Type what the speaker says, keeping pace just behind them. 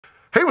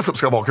Hey, what's up,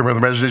 Scott Balkin with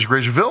Imagination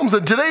Creation Films,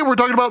 and today we're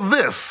talking about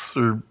this,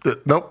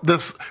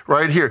 this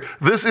right here.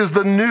 This is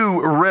the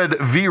new RED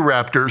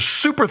V-Raptor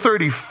Super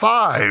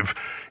 35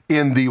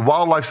 in the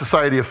Wildlife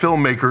Society of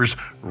Filmmakers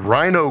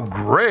Rhino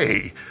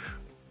Gray.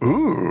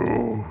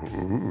 Ooh.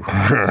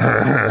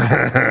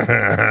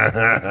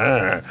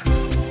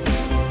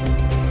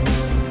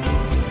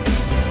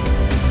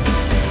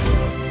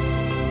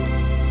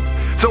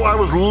 So I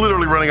was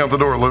literally running out the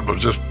door,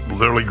 just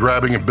literally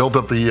grabbing and built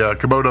up the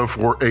Komodo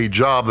for a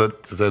job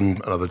that's in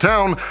another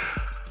town.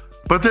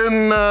 But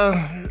then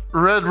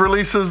RED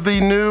releases the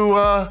new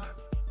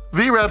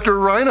V-Raptor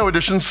Rhino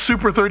Edition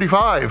Super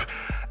 35.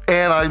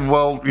 And I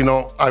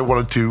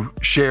wanted to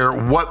share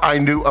what I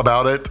knew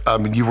about it. I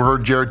mean, you've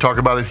heard Jared talk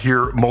about it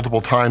here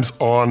multiple times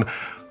on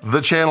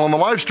the channel on the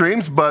live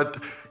streams,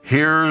 but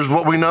here's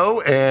what we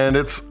know, and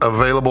it's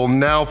available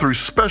now through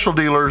special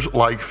dealers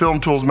like Film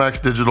Tools, Max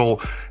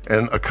Digital,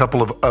 and a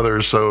couple of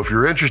others. So if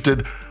you're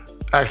interested,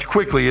 act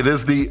quickly. It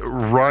is the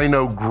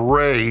Rhino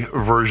Gray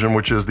version,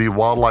 which is the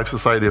Wildlife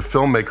Society of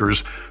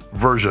Filmmakers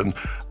version.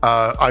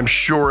 I'm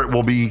sure it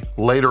will be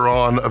later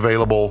on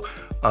available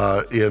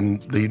in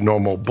the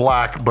normal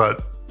black,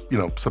 but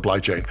supply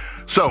chain.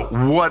 So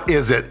what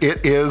is it?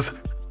 It is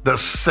the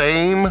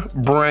same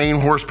brain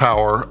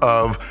horsepower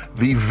of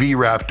the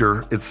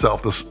V-Raptor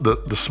itself,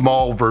 the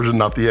small version,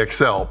 not the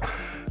XL,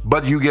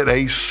 but you get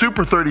a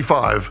Super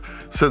 35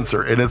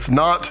 sensor, and it's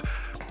not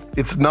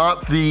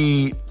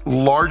the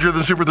larger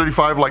than Super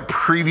 35 like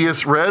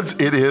previous Reds.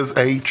 It is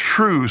a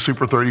true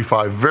Super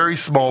 35, very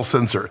small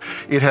sensor.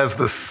 It has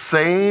the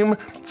same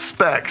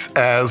specs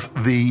as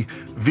the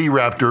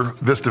V-Raptor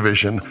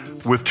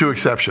VistaVision with two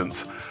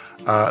exceptions.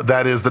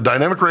 That is, the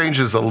dynamic range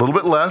is a little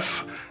bit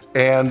less,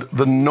 and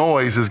the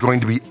noise is going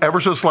to be ever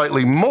so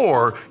slightly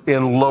more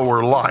in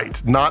lower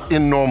light, not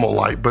in normal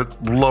light,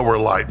 but lower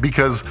light,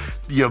 because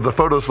the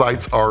photo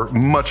sites are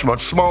much,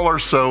 much smaller,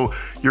 so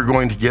you're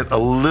going to get a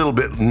little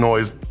bit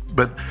noise.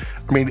 But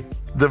I mean,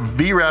 the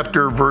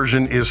V-Raptor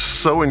version is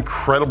so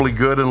incredibly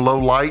good in low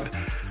light.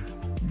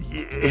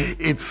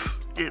 It's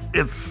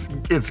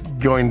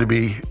going to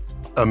be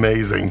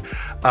amazing.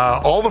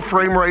 All the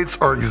frame rates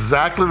are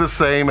exactly the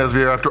same as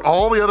V-Raptor.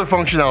 All the other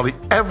functionality,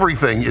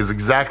 everything is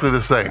exactly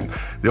the same.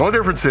 The only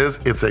difference is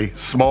it's a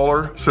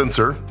smaller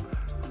sensor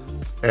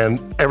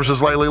and ever so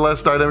slightly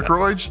less dynamic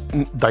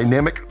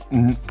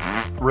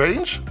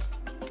range.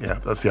 Yeah,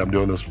 I'm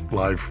doing this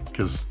live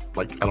because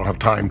I don't have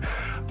time.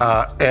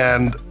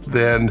 And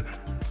then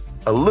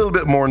a little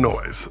bit more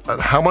noise.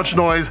 How much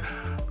noise?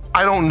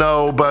 I don't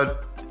know,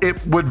 but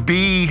it would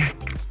be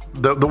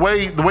the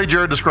way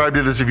Jared described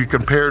it is if you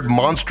compared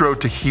Monstro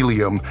to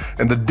Helium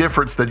and the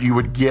difference that you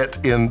would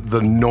get in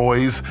the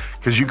noise,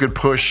 because you could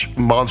push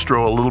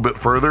Monstro a little bit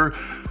further.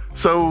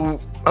 So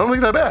I don't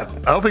think that bad.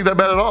 I don't think that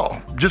bad at all.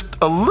 Just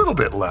a little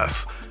bit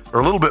less or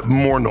a little bit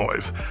more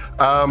noise.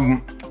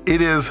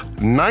 It is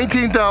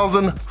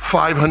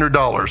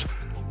 $19,500.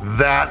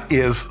 That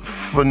is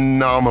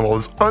phenomenal.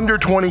 It's under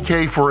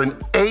 $20K for an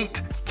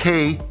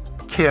 8K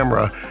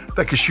camera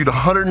that can shoot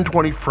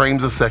 120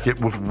 frames a second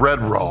with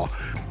Red RAW.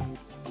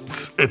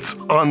 It's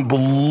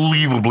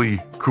unbelievably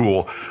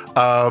cool.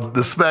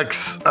 The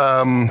specs,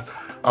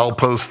 I'll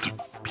post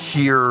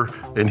here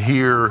and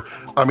here.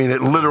 I mean,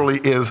 it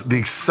literally is the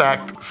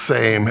exact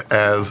same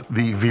as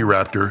the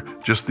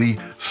V-Raptor, just the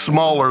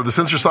smaller. The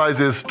sensor size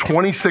is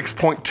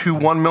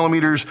 26.21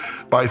 millimeters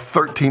by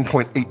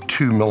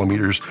 13.82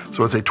 millimeters.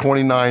 So it's a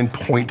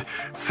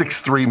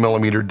 29.63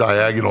 millimeter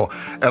diagonal.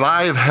 And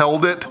I have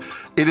held it.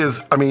 It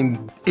is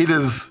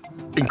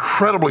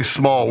incredibly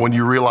small when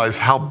you realize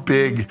how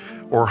big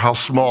or how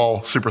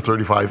small Super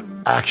 35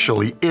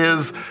 actually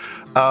is.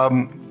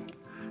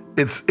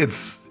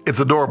 It's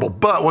adorable,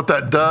 but what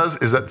that does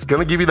is that's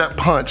gonna give you that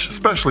punch,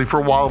 especially for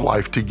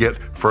wildlife, to get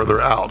further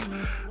out.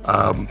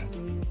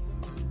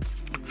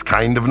 It's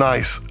kind of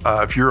nice.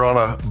 If you're on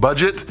a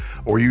budget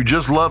or you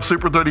just love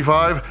Super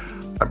 35,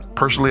 I'm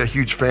personally a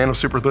huge fan of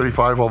Super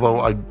 35, although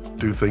I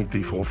do think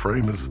the full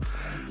frame is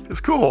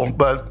cool,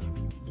 but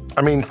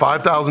I mean,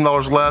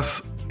 $5,000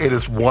 less, it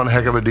is one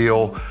heck of a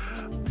deal.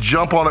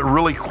 Jump on it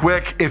really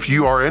quick if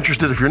you are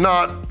interested. If you're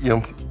not,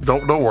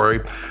 don't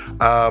worry.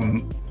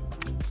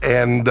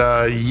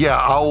 Yeah,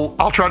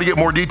 I'll try to get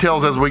more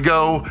details as we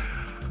go.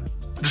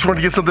 Just wanted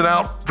to get something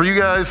out for you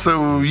guys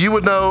so you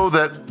would know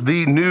that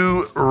the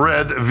new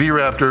RED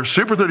V-Raptor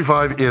Super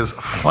 35 is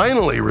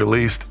finally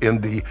released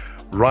in the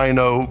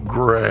Rhino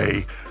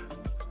Gray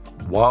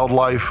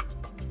Wildlife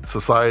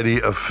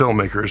Society of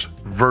Filmmakers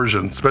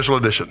version, special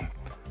edition.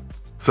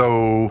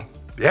 So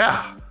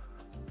yeah,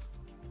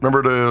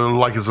 remember to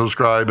like and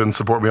subscribe and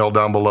support me all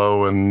down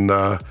below, and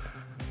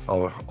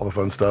all the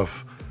fun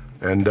stuff.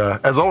 And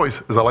as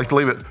always, as I like to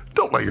leave it,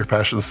 don't let your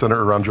passions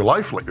center around your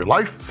life. Let your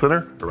life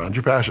center around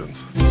your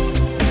passions.